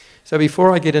So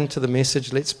before I get into the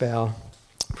message, let's bow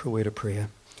for a word of prayer.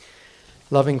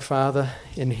 Loving Father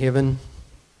in heaven,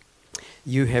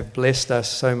 you have blessed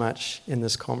us so much in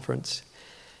this conference.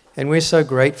 And we're so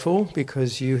grateful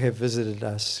because you have visited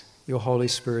us. Your Holy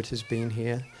Spirit has been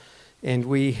here. And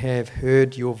we have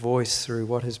heard your voice through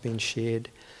what has been shared.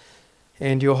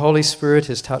 And your Holy Spirit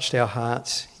has touched our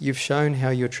hearts. You've shown how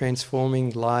you're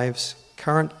transforming lives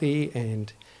currently,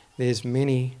 and there's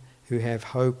many who have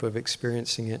hope of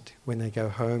experiencing it when they go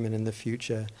home and in the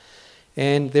future.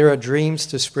 And there are dreams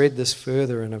to spread this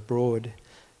further and abroad.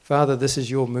 Father, this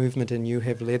is your movement and you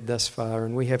have led thus far,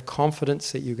 and we have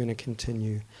confidence that you're going to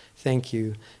continue. Thank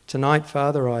you. Tonight,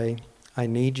 Father, I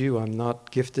need you. I'm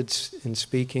not gifted in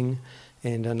speaking,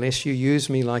 and unless you use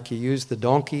me like you used the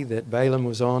donkey that Balaam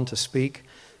was on to speak,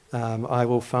 I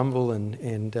will fumble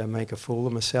and make a fool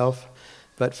of myself.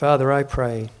 But Father, I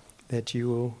pray that you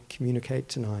will communicate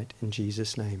tonight. In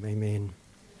Jesus' name, amen.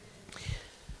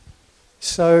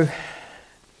 So,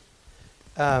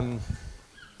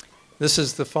 this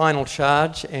is the final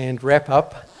charge and wrap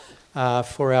up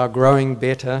for our Growing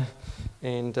Better.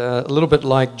 And a little bit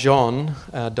like John,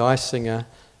 our dice singer,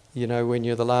 you know, when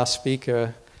you're the last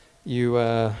speaker, you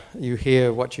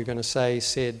hear what you're going to say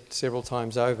said several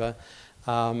times over.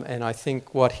 And I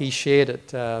think what he shared at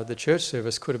the church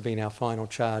service could have been our final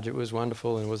charge. It was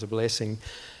wonderful and it was a blessing.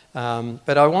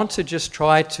 But I want to just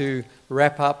try to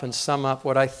wrap up and sum up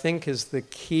what I think is the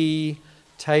key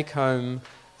take-home,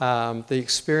 the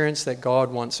experience that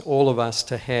God wants all of us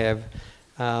to have,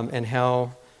 and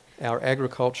how our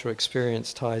agricultural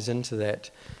experience ties into that.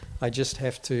 I just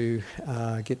have to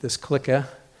get this clicker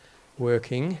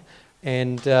working.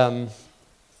 And all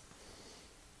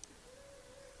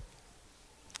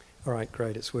right,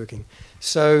 great, it's working.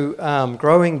 So,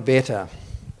 growing better.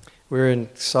 We're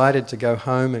excited to go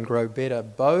home and grow better,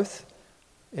 both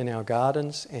in our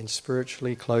gardens and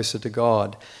spiritually closer to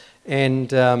God.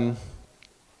 And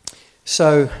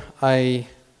so I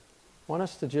want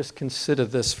us to just consider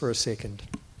this for a second.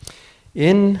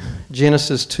 In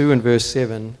Genesis 2 and verse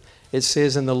 7, it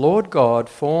says, "And the Lord God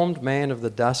formed man of the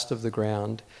dust of the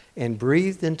ground and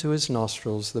breathed into his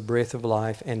nostrils the breath of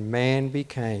life, and man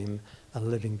became a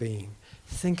living being."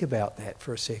 Think about that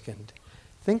for a second.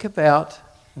 Think about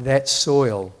that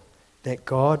soil that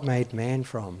God made man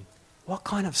from. What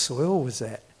kind of soil was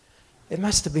that? It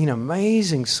must have been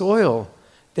amazing soil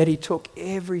that he took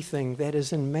everything that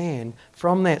is in man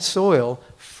from that soil,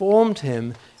 formed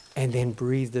him, and then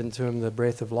breathed into him the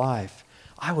breath of life.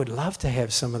 I would love to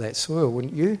have some of that soil,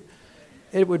 wouldn't you?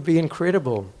 It would be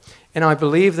incredible. And I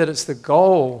believe that it's the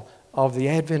goal of the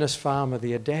Adventist farmer,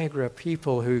 the Adagra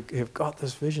people who have got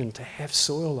this vision to have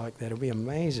soil like that. It would be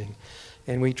amazing.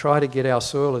 And we try to get our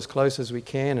soil as close as we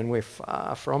can, and we're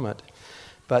far from it.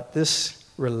 But this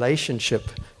relationship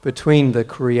between the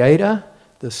Creator,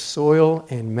 the soil,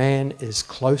 and man is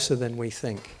closer than we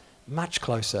think, much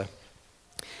closer.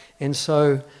 And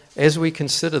so, as we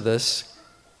consider this,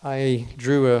 I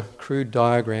drew a crude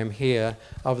diagram here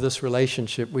of this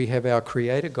relationship. We have our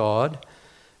Creator God,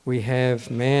 we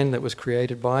have man that was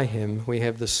created by him, we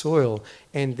have the soil,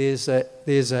 and there's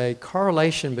a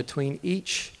correlation between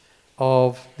each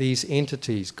of these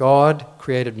entities. God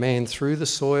created man through the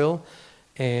soil,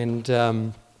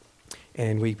 and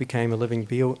we became a living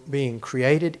being,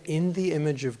 created in the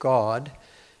image of God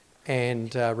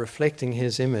and reflecting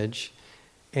his image.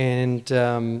 And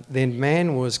then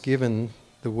man was given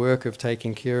the work of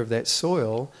taking care of that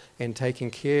soil and taking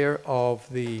care of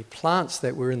the plants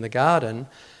that were in the garden.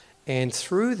 And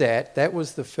through that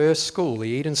was the first school, the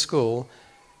Eden school.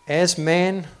 As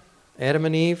man, Adam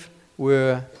and Eve,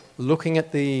 were looking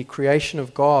at the creation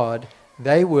of God,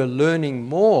 they were learning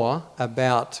more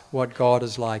about what God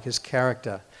is like, his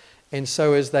character. And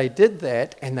so as they did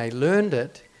that and they learned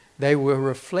it, they were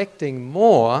reflecting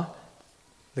more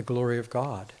the glory of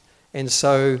God. And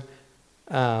so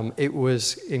it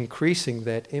was increasing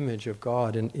that image of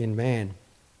God in man.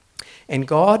 And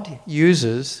God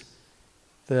uses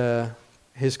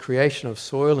his creation of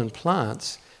soil and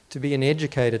plants to be an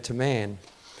educator to man.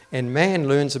 And man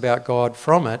learns about God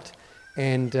from it.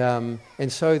 And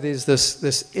so there's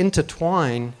this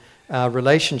intertwined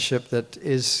relationship that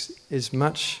is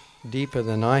much deeper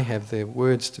than I have the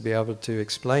words to be able to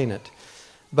explain it.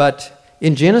 But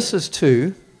in Genesis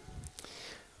 2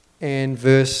 and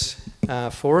verse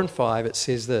 4 and 5, it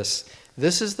says this: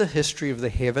 "This is the history of the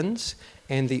heavens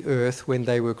and the earth when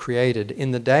they were created,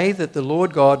 in the day that the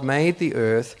Lord God made the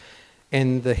earth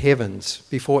and the heavens,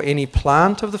 before any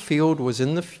plant of the field was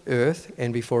in the earth,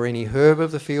 and before any herb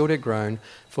of the field had grown,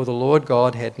 for the Lord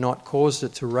God had not caused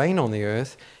it to rain on the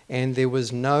earth, and there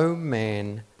was no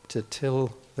man to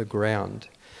till the ground.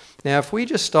 Now, if we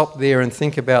just stop there and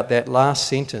think about that last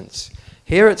sentence,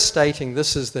 here it's stating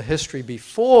this is the history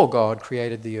before God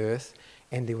created the earth,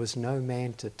 and there was no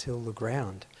man to till the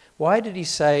ground. Why did he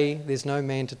say there's no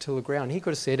man to till the ground? He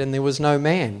could have said, and there was no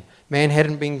man. Man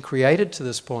hadn't been created to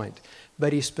this point.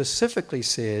 But he specifically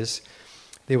says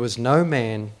there was no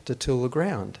man to till the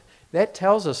ground. That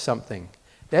tells us something.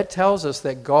 That tells us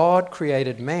that God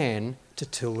created man to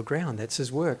till the ground. That's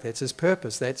his work. That's his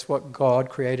purpose. That's what God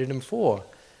created him for.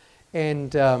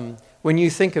 And when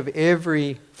you think of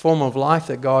every form of life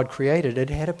that God created, it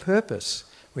had a purpose.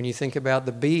 When you think about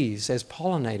the bees as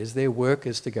pollinators, their work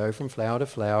is to go from flower to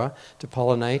flower, to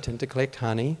pollinate and to collect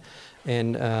honey,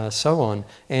 and so on.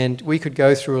 And we could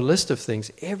go through a list of things.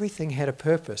 Everything had a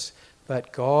purpose,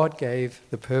 but God gave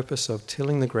the purpose of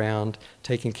tilling the ground,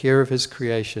 taking care of his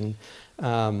creation.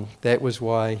 That was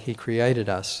why he created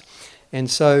us. And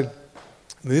so,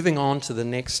 moving on to the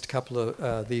next couple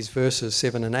of these verses,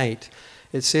 7 and 8,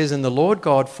 it says, "And the Lord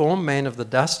God formed man of the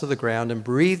dust of the ground and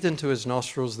breathed into his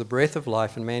nostrils the breath of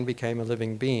life, and man became a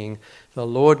living being. The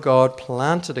Lord God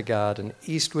planted a garden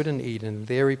eastward in Eden, and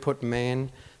there he put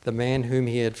man, the man whom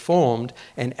he had formed,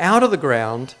 and out of the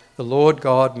ground the Lord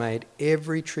God made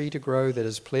every tree to grow that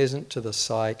is pleasant to the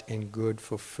sight and good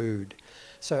for food."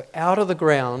 So out of the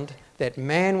ground that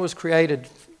man was created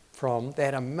from,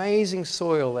 that amazing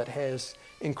soil that has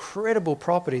incredible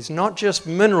properties, not just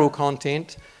mineral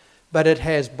content, but it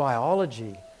has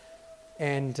biology,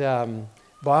 and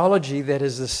biology that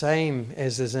is the same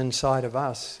as is inside of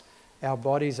us. Our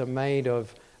bodies are made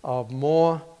of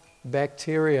more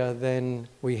bacteria than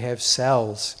we have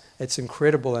cells. It's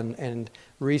incredible, and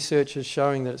research is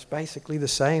showing that it's basically the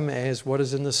same as what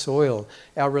is in the soil.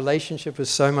 Our relationship is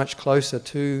so much closer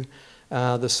to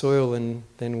the soil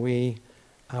than we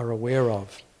are aware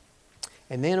of.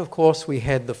 And then, of course, we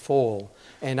had the fall.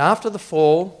 And after the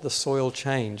fall, the soil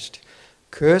changed.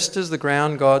 "Cursed is the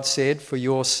ground," God said, "for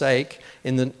your sake.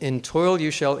 In toil you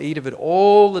shall eat of it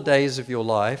all the days of your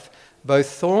life. Both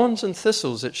thorns and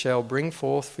thistles it shall bring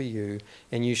forth for you,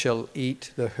 and you shall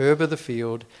eat the herb of the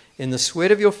field. In the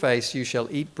sweat of your face you shall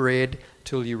eat bread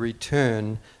till you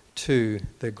return to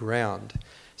the ground."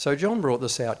 So John brought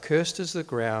this out. Cursed is the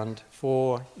ground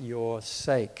for your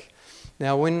sake.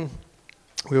 Now, when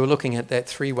we were looking at that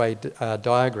three-way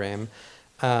diagram,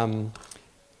 in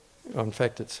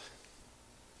fact,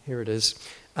 here it is.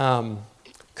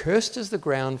 Cursed is the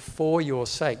ground for your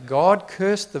sake. God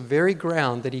cursed the very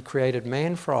ground that he created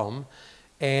man from,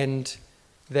 and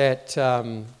that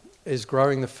is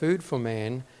growing the food for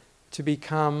man, to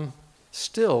become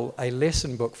still a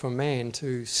lesson book for man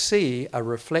to see a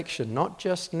reflection, not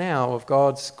just now of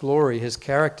God's glory, his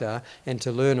character, and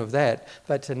to learn of that,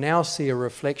 but to now see a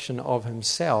reflection of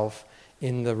himself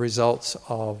in the results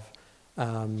of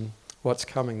what's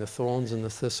coming, the thorns and the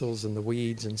thistles and the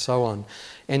weeds and so on.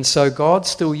 And so God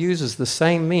still uses the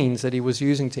same means that he was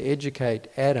using to educate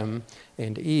Adam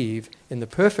and Eve in the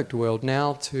perfect world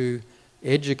now to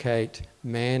educate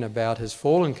man about his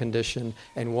fallen condition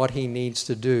and what he needs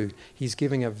to do. He's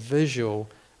giving a visual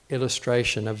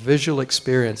illustration, a visual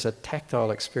experience, a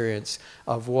tactile experience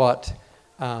of what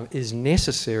is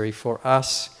necessary for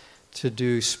us to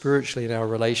do spiritually in our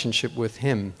relationship with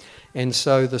him. And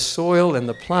so the soil and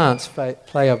the plants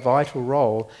play a vital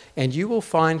role. And you will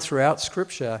find throughout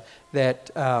Scripture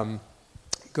that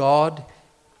God,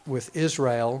 with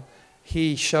Israel,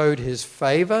 he showed his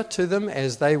favor to them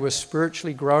as they were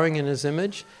spiritually growing in his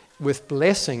image, with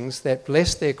blessings that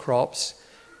blessed their crops,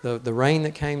 the rain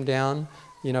that came down.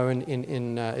 You know,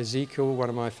 in Ezekiel, one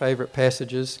of my favorite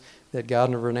passages that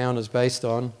Garden of Renown is based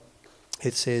on,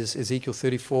 it says, Ezekiel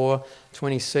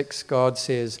 34:26, God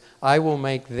says, "I will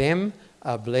make them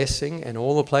a blessing, and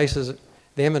all the places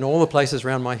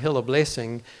around my hill a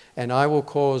blessing, and I will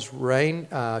cause rain,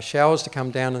 showers to come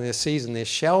down in their season. There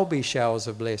shall be showers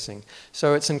of blessing."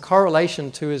 So it's in correlation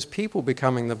to his people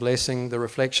becoming the blessing, the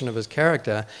reflection of his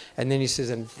character. And then he says,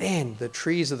 "And then the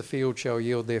trees of the field shall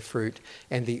yield their fruit,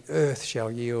 and the earth shall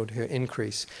yield her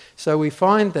increase." So we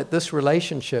find that this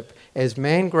relationship, as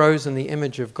man grows in the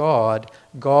image of God,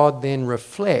 God then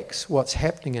reflects what's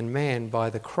happening in man by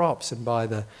the crops and by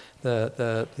the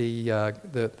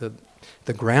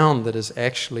ground that is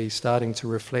actually starting to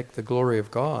reflect the glory of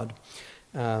God.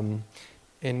 And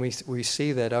we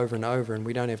see that over and over, and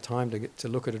we don't have time to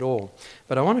look at it all.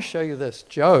 But I want to show you this.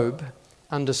 Job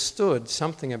understood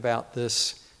something about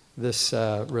this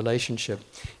relationship.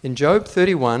 In Job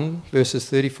 31, verses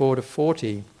 34 to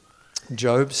 40,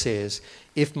 Job says,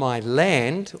 "If my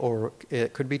land," or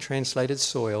it could be translated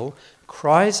soil,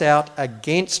 "cries out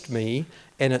against me,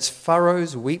 and its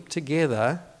furrows weep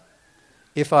together,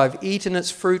 If I've eaten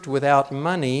its fruit without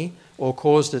money or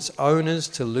caused its owners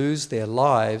to lose their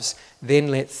lives, then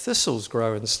let thistles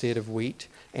grow instead of wheat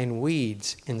and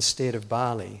weeds instead of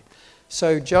barley.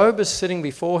 So Job is sitting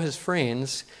before his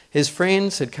friends. His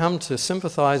friends had come to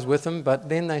sympathize with him, but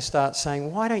then they start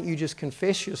saying, why don't you just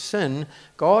confess your sin?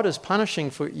 God is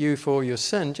punishing you for your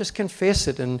sin. Just confess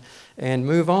it and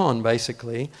move on,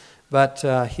 basically. But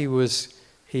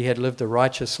he had lived a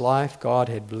righteous life. God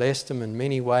had blessed him in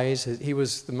many ways. He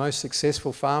was the most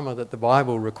successful farmer that the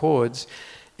Bible records.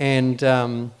 And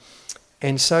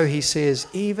so he says,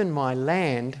 even my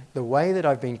land, the way that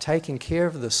I've been taking care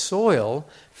of the soil,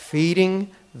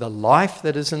 feeding the life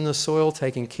that is in the soil,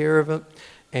 taking care of it,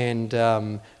 and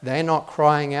they're not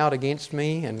crying out against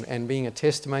me and being a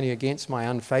testimony against my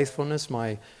unfaithfulness.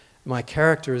 My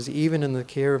character is even in the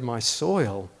care of my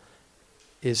soil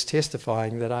is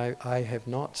testifying that I have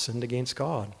not sinned against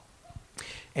God.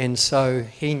 And so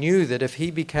he knew that if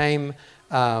he became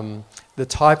the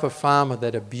type of farmer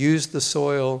that abused the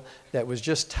soil, that was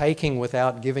just taking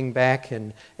without giving back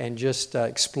and just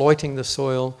exploiting the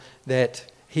soil, that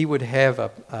he would have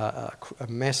a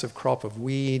massive crop of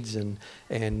weeds and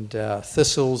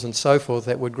thistles and so forth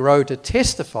that would grow to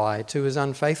testify to his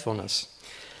unfaithfulness.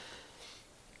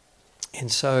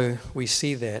 And so we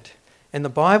see that. And the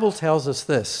Bible tells us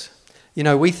this. You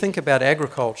know, we think about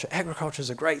agriculture. Agriculture is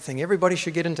a great thing. Everybody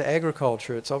should get into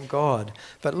agriculture. It's of God.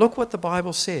 But look what the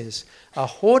Bible says. A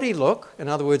haughty look, in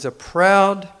other words, a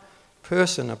proud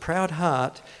person, a proud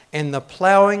heart, and the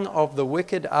plowing of the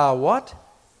wicked are what?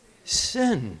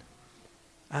 Sin.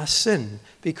 Are sin.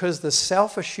 Because the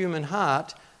selfish human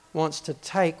heart wants to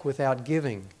take without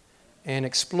giving and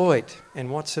exploit.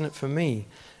 And what's in it for me?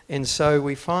 And so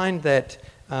we find that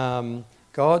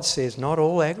God says not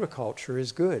all agriculture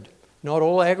is good. Not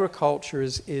all agriculture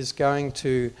is going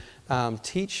to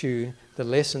teach you the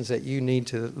lessons that you need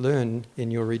to learn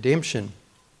in your redemption.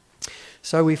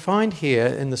 So we find here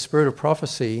in the Spirit of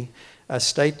Prophecy a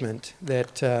statement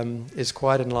that is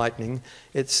quite enlightening.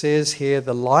 It says here,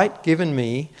 the light given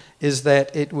me is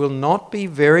that it will not be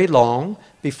very long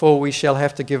before we shall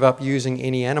have to give up using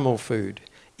any animal food.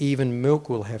 Even milk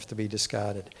will have to be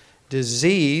discarded.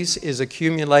 Disease is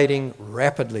accumulating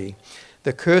rapidly.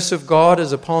 The curse of God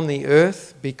is upon the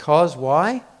earth because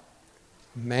why?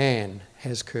 Man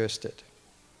has cursed it.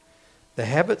 The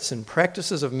habits and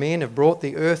practices of men have brought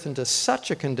the earth into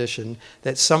such a condition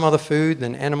that some other food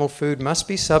than animal food must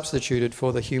be substituted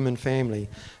for the human family.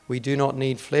 We do not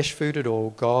need flesh food at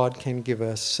all. God can give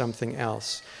us something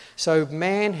else. So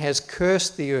man has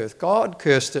cursed the earth. God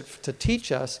cursed it to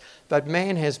teach us, but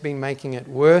man has been making it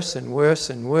worse and worse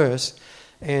and worse.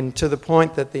 And to the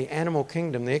point that the animal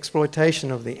kingdom, the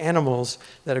exploitation of the animals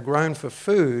that are grown for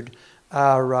food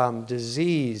are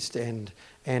diseased and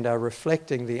are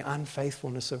reflecting the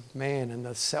unfaithfulness of man and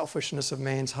the selfishness of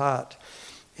man's heart.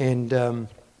 And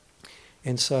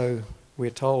so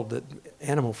we're told that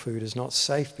animal food is not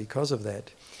safe because of that.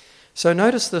 So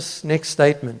notice this next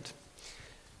statement.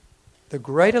 The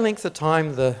greater length of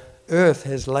time the earth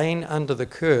has lain under the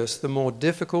curse, the more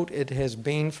difficult it has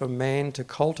been for man to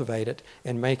cultivate it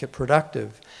and make it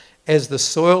productive. As the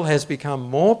soil has become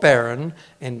more barren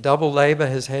and double labor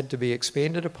has had to be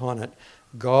expended upon it,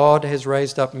 God has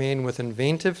raised up men with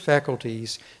inventive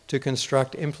faculties to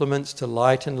construct implements to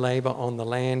lighten labor on the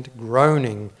land,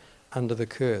 groaning under the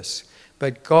curse.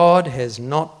 But God has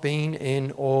not been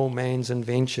in all man's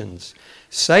inventions.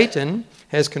 Satan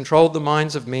has controlled the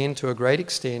minds of men to a great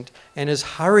extent and has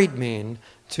hurried men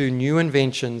to new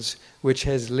inventions, which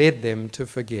has led them to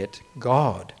forget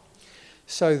God.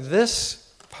 So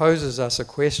this poses us a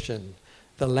question.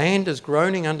 The land is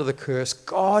groaning under the curse.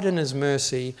 God in his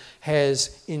mercy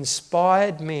has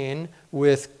inspired men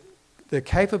with the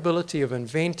capability of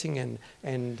inventing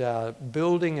and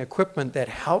building equipment that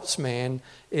helps man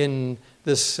in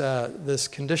this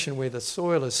condition where the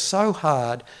soil is so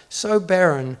hard, so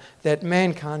barren, that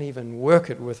man can't even work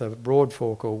it with a broad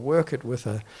fork or work it with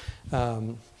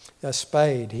a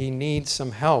spade. He needs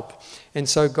some help. And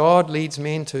so God leads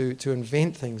men to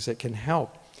invent things that can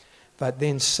help. But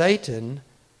then Satan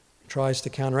tries to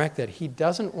counteract that. He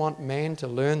doesn't want man to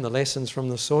learn the lessons from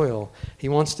the soil. He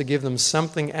wants to give them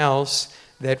something else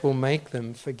that will make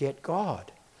them forget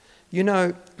God. You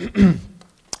know,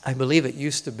 I believe it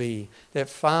used to be that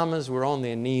farmers were on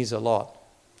their knees a lot.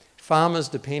 Farmers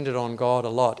depended on God a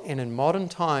lot. And in modern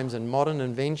times and modern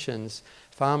inventions,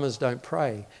 farmers don't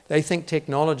pray. They think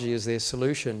technology is their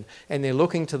solution, and they're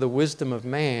looking to the wisdom of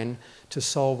man to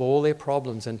solve all their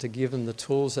problems and to give them the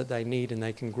tools that they need, and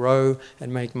they can grow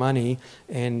and make money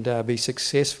and be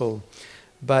successful.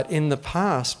 But in the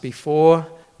past, before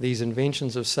these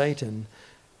inventions of Satan,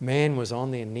 man was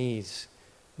on their knees.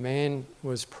 Man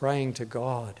was praying to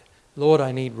God. Lord,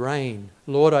 I need rain.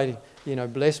 Lord,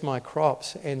 bless my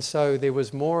crops. And so there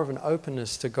was more of an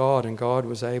openness to God, and God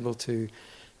was able to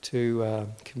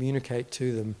communicate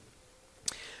to them.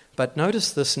 But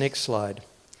notice this next slide.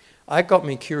 It got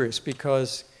me curious,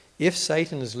 because if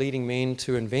Satan is leading men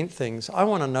to invent things, I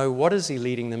want to know, what is he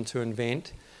leading them to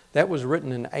invent? That was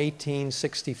written in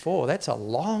 1864. That's a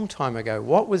long time ago.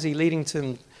 What was he leading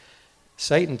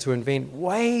Satan to invent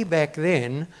way back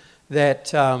then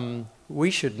that we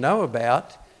should know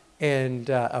about and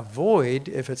avoid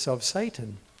if it's of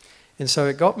Satan? And so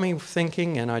it got me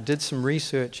thinking, and I did some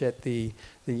research at the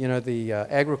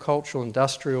agricultural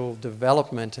industrial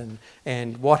development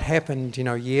and what happened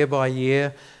year by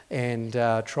year, and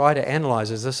try to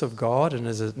analyze, is this of God and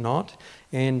is it not?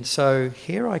 And so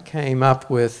here I came up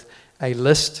with a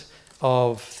list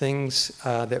of things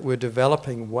that were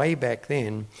developing way back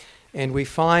then. And we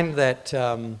find that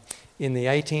in the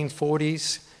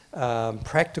 1840s,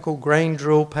 practical grain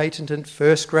drill patented,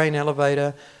 first grain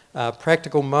elevator,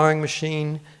 practical mowing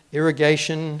machine,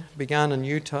 irrigation began in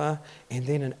Utah, and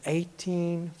then in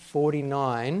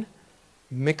 1849,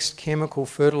 mixed chemical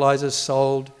fertilizers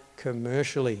sold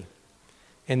commercially.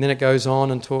 And then it goes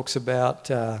on and talks about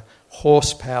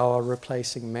horsepower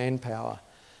replacing manpower.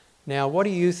 Now, what do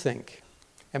you think?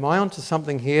 Am I onto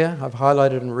something here? I've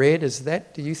highlighted in red.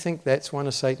 Do you think that's one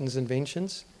of Satan's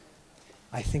inventions?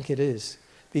 I think it is.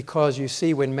 Because you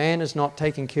see, when man is not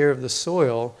taking care of the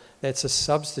soil, that's a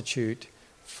substitute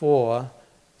for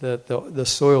the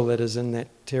soil that is in that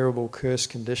terrible cursed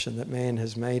condition that man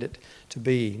has made it to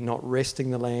be, not resting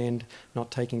the land,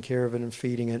 not taking care of it and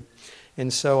feeding it.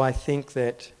 And so I think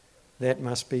that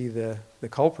must be the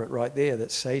culprit right there,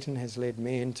 that Satan has led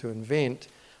men to invent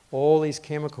all these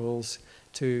chemicals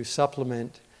to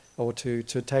supplement or to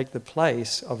take the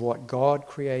place of what God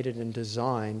created and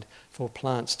designed for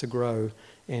plants to grow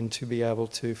and to be able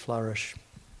to flourish.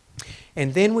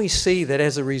 And then we see that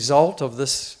as a result of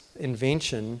this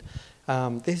invention,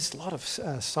 there's a lot of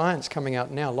science coming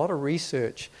out now, a lot of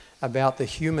research about the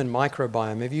human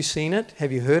microbiome. Have you seen it?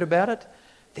 Have you heard about it?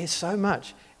 There's so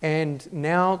much. And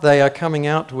now they are coming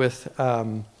out with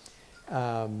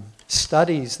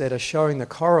studies that are showing the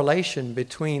correlation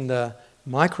between the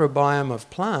microbiome of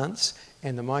plants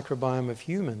and the microbiome of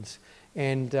humans.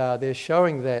 And they're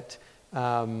showing that,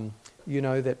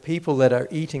 that people that are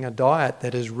eating a diet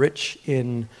that is rich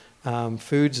in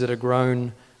foods that are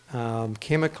grown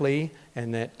chemically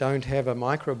and that don't have a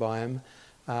microbiome,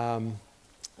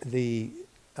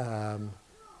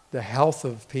 the health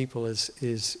of people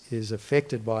is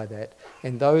affected by that.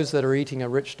 And those that are eating a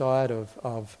rich diet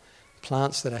of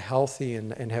plants that are healthy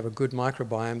and have a good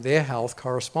microbiome, their health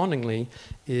correspondingly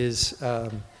is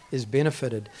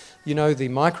benefited. The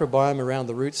microbiome around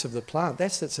the roots of the plant,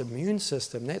 that's its immune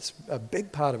system. That's a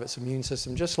big part of its immune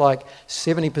system. Just like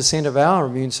 70% of our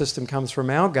immune system comes from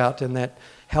our gut and that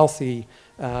healthy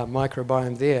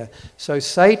microbiome there. So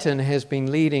Satan has been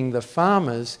leading the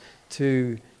farmers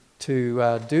to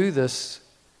do this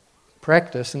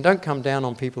practice, and don't come down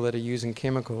on people that are using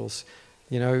chemicals.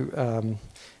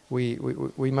 We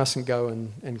mustn't go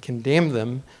and condemn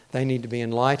them. They need to be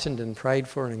enlightened and prayed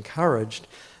for and encouraged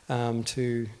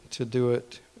to do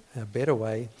it a better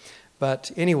way.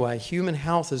 But anyway, human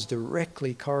health is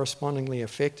directly correspondingly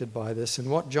affected by this.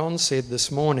 And what John said this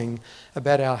morning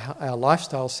about our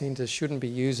lifestyle centres shouldn't be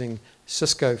using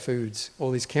Cisco foods,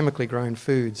 all these chemically grown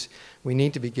foods. We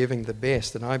need to be giving the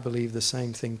best, and I believe the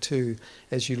same thing too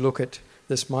as you look at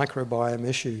this microbiome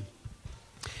issue.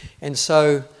 And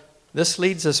so this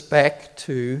leads us back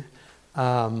to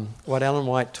what Ellen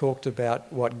White talked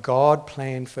about, what God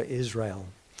planned for Israel.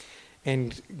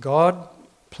 And God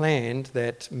planned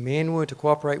that men were to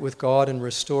cooperate with God in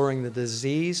restoring the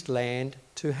diseased land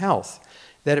to health,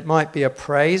 that it might be a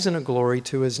praise and a glory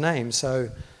to his name. So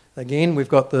again, we've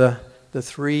got the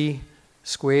three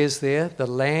squares there. The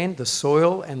land, the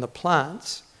soil, and the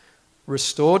plants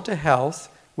restored to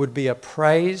health would be a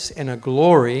praise and a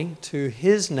glory to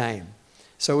his name.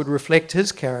 So it would reflect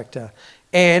his character.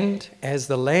 And as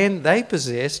the land they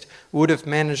possessed would have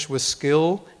managed with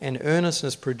skill and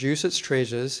earnestness produce its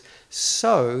treasures,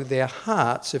 so their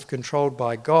hearts, if controlled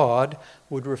by God,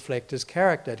 would reflect his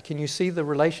character. Can you see the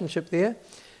relationship there?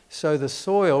 So the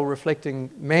soil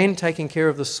reflecting man taking care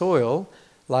of the soil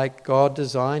like God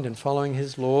designed and following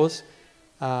his laws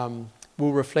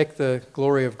will reflect the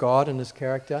glory of God and his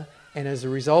character. And as a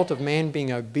result of man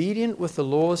being obedient with the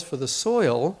laws for the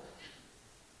soil,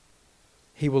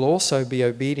 he will also be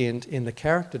obedient in the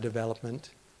character development,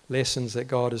 lessons that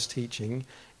God is teaching,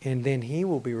 and then he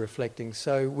will be reflecting.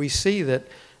 So we see that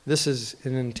this is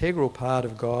an integral part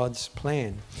of God's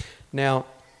plan. Now,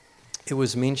 it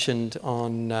was mentioned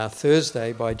on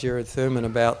Thursday by Jared Thurman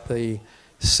about the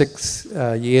 6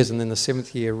 years and then the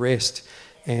 7th year rest,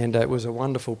 and it was a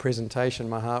wonderful presentation.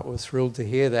 My heart was thrilled to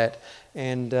hear that.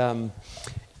 And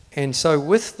so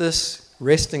with this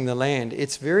resting the land,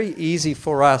 it's very easy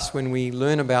for us when we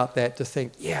learn about that to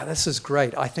think, yeah, this is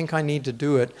great. I think I need to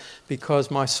do it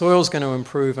because my soil's going to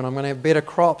improve and I'm going to have better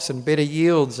crops and better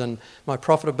yields and my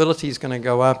profitability is going to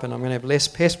go up and I'm going to have less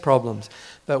pest problems.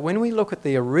 But when we look at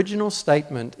the original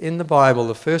statement in the Bible,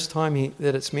 the first time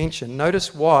that it's mentioned,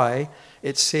 notice why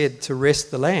it's said to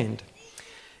rest the land.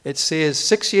 It says,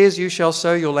 6 years you shall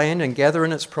sow your land and gather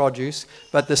in its produce,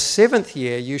 but the 7th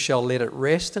year you shall let it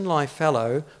rest and lie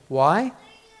fallow. Why?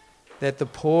 That the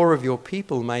poor of your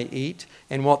people may eat,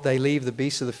 and what they leave the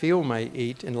beasts of the field may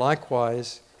eat, and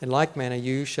likewise, in like manner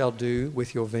you shall do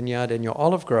with your vineyard and your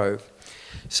olive grove.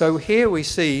 So here we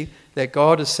see that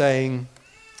God is saying,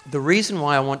 the reason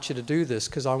why I want you to do this,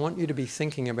 because I want you to be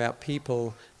thinking about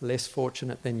people less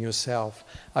fortunate than yourself.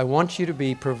 I want you to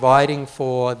be providing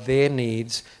for their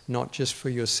needs, not just for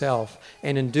yourself.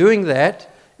 And in doing that,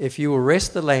 if you will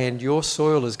rest the land, your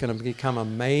soil is going to become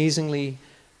amazingly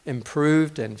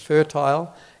improved and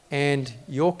fertile, and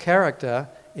your character,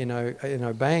 in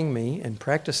obeying me and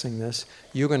practicing this,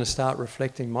 you're going to start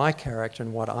reflecting my character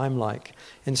and what I'm like.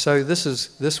 And so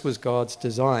this was God's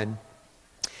design.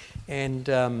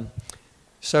 And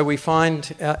so we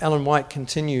find Ellen White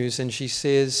continues, and she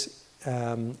says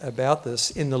about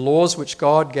this, in the laws which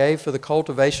God gave for the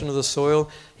cultivation of the soil,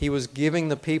 he was giving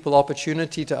the people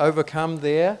opportunity to overcome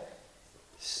their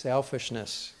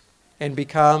selfishness and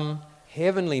become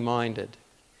heavenly minded.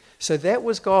 So that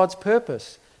was God's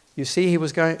purpose. You see, he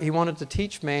wanted to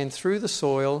teach man through the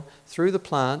soil, through the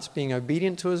plants, being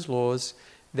obedient to his laws,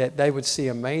 that they would see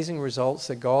amazing results,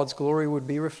 that God's glory would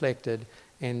be reflected.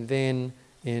 And then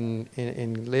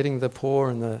in letting the poor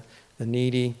and the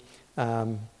needy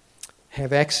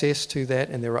have access to that,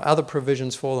 and there are other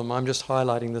provisions for them. I'm just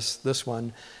highlighting this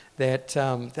one, that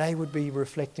they would be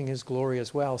reflecting his glory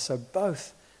as well. So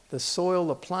both the soil,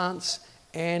 the plants,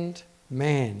 and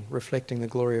man reflecting the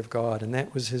glory of God, and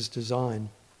that was his design.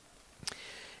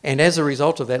 And as a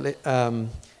result of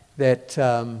that,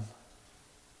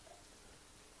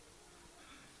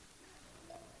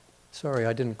 sorry,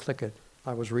 I didn't click it.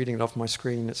 I was reading it off my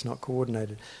screen. It's not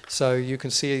coordinated. So you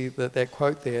can see that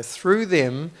quote there. Through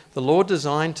them, the Lord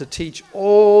designed to teach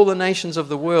all the nations of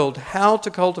the world how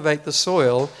to cultivate the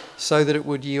soil so that it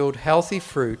would yield healthy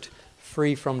fruit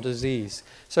free from disease.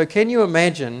 So can you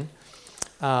imagine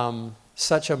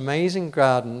such amazing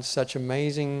gardens, such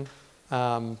amazing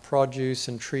produce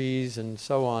and trees and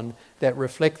so on that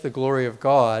reflect the glory of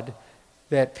God,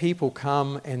 that people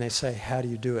come and they say, how do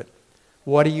you do it?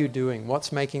 What are you doing?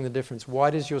 What's making the difference? Why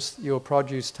does your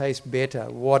produce taste better?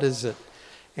 What is it?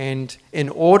 And in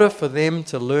order for them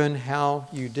to learn how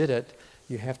you did it,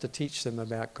 you have to teach them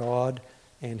about God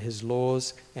and his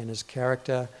laws and his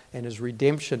character and his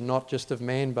redemption, not just of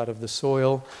man, but of the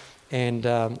soil, and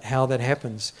how that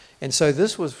happens. And so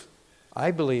this was, I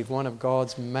believe, one of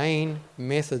God's main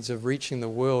methods of reaching the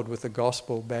world with the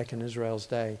gospel back in Israel's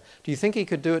day. Do you think he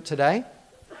could do it today?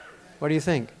 What do you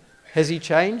think? Has he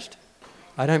changed?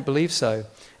 I don't believe so.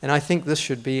 And I think this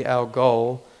should be our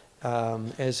goal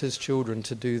as his children,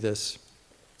 to do this.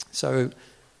 So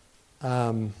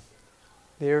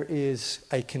there is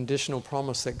a conditional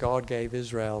promise that God gave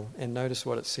Israel. And notice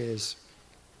what it says.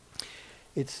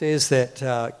 It says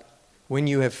that when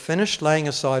you have finished laying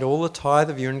aside all the tithe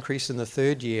of your increase in the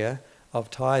 3rd year of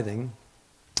tithing,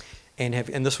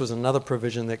 and this was another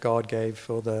provision that God gave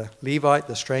for the Levite,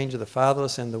 the stranger, the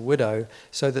fatherless, and the widow,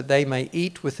 so that they may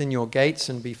eat within your gates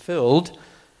and be filled,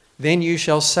 then you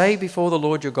shall say before the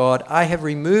Lord your God, I have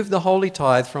removed the holy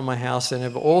tithe from my house and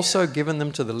have also given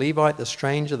them to the Levite, the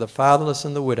stranger, the fatherless,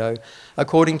 and the widow,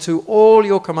 according to all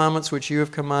your commandments which you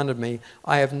have commanded me.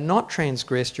 I have not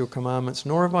transgressed your commandments,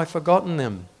 nor have I forgotten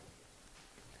them.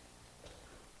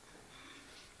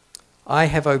 I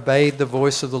have obeyed the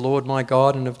voice of the Lord my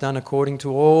God and have done according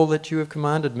to all that you have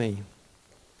commanded me.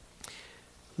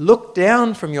 Look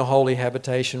down from your holy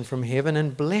habitation from heaven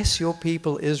and bless your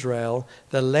people Israel,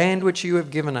 the land which you have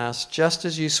given us, just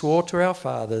as you swore to our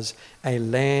fathers, a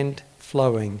land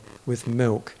flowing with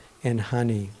milk and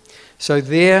honey. So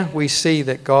there we see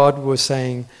that God was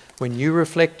saying, when you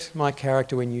reflect my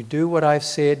character, when you do what I've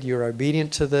said, you're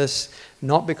obedient to this,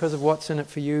 not because of what's in it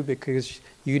for you, because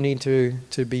you need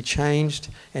to be changed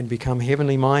and become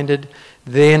heavenly minded,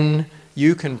 then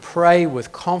you can pray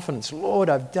with confidence, Lord,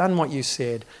 I've done what you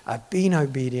said. I've been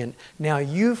obedient. Now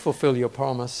you fulfill your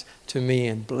promise to me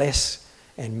and bless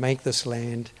and make this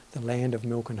land the land of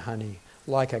milk and honey,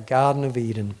 like a Garden of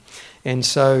Eden. And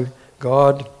so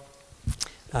God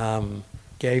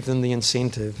gave them the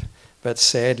incentive, but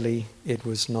sadly it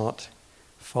was not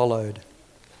followed.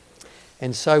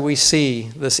 And so we see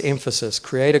this emphasis,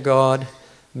 creator God,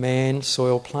 man,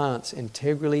 soil, plants,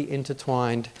 integrally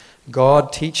intertwined,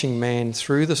 God teaching man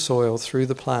through the soil, through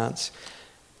the plants,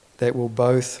 that will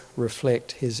both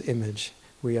reflect his image.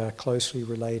 We are closely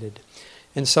related.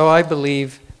 And so I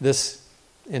believe this,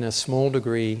 in a small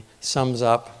degree, sums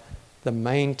up the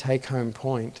main take-home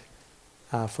point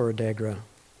for Adagra.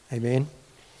 Amen?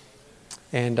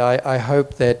 And I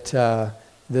hope that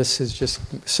this has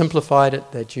just simplified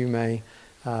it, that you may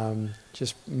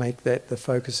just make that the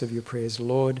focus of your prayers.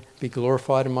 Lord, be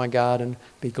glorified in my garden,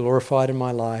 be glorified in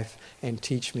my life, and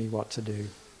teach me what to do.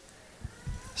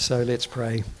 So let's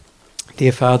pray.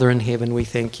 Dear Father in heaven, we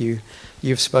thank you.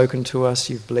 You've spoken to us,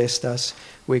 you've blessed us,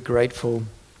 we're grateful,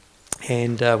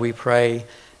 and we pray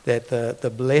that the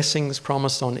blessings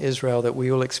promised on Israel that we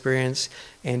will experience,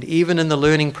 and even in the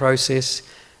learning process,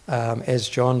 as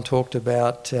John talked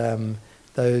about,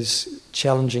 those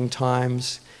challenging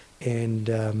times, and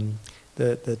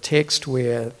the text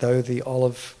where though the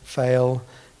olive fail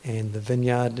and the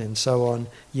vineyard and so on,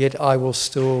 yet I will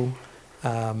still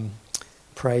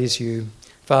praise you.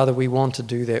 Father, we want to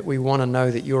do that. We want to know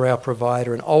that you're our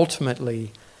provider, and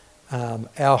ultimately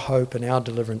our hope and our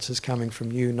deliverance is coming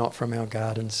from you, not from our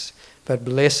gardens. But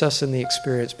bless us in the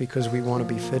experience, because we want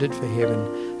to be fitted for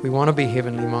heaven. We want to be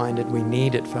heavenly minded. We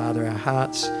need it, Father. Our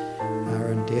hearts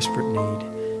are in desperate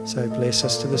need. So bless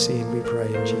us to this end, we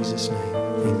pray in Jesus' name.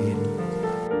 Amen.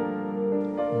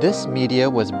 This media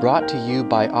was brought to you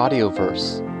by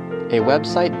Audioverse, a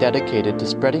website dedicated to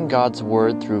spreading God's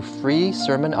Word through free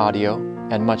sermon audio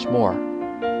and much more.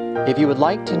 If you would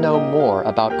like to know more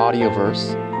about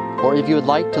Audioverse, or if you would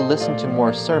like to listen to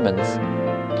more sermons,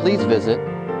 please visit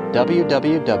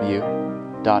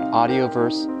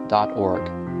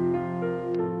www.audioverse.org.